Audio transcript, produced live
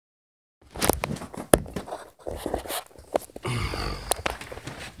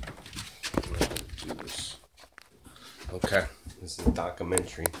Okay, this is a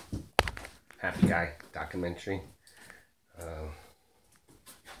documentary. Happy Guy documentary. Okay,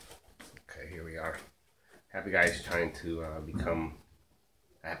 here we are. Happy Guy is trying to become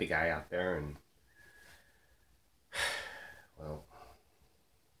a happy guy out there, and well,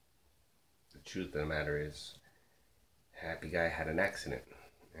 the truth of the matter is, Happy Guy had an accident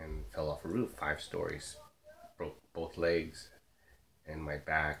and fell off a roof 5 stories, broke both legs and my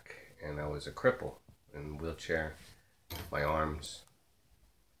back, and I was a cripple in a wheelchair, my arms,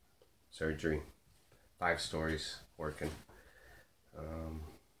 surgery, 5 stories working.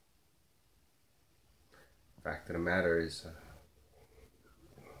 Fact of the matter is,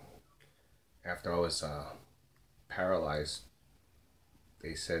 after I was paralyzed,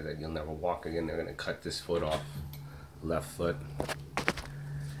 they said that you'll never walk again. They're gonna cut this foot off, left foot.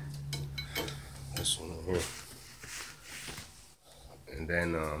 This one over here. And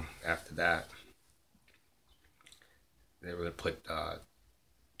then after that, they were gonna put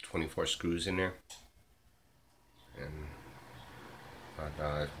 24 screws in there, and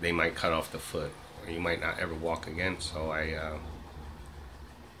they might cut off the foot, or you might not ever walk again. So I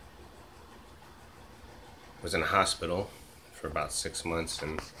was in a hospital for about 6 months,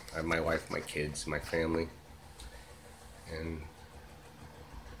 and I had my wife, my kids, my family, and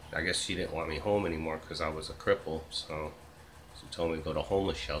I guess she didn't want me home anymore because I was a cripple, so she told me to go to a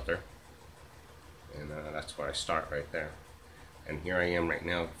homeless shelter, and that's where I start right there. And here I am right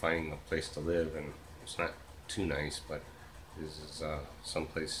now finding a place to live, and it's not too nice, but this is some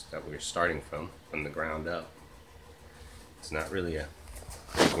place that we're starting from the ground up. It's not really a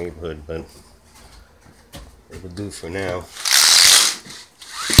great neighborhood, but it will do for now.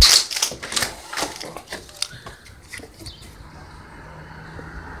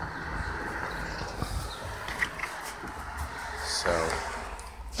 So,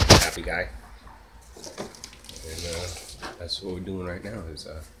 Happy Guy, and that's what we're doing right now, is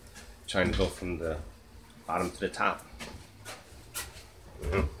trying to go from the bottom to the top.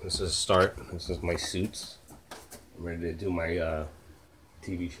 This is a start. This is my suits. I'm ready to do my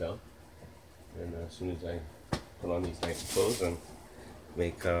TV show, and as soon as I put on these nice clothes and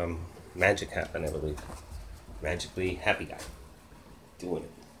make magic happen, I believe. Magically Happy Guy, doing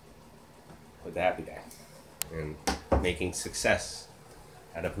it with the Happy Guy, and making success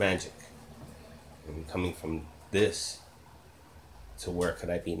out of magic, and coming from this to where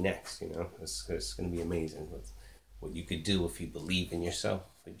could I be next. You know, it's going to be amazing what you could do if you believe in yourself.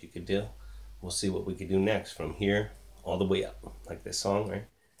 What you could do. We'll see what we could do next, from here all the way up, like this song, right?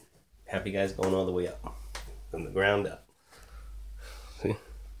 Happy Guy's going all the way up, from the ground up. See?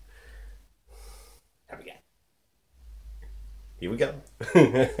 Happy Guy. Here we go.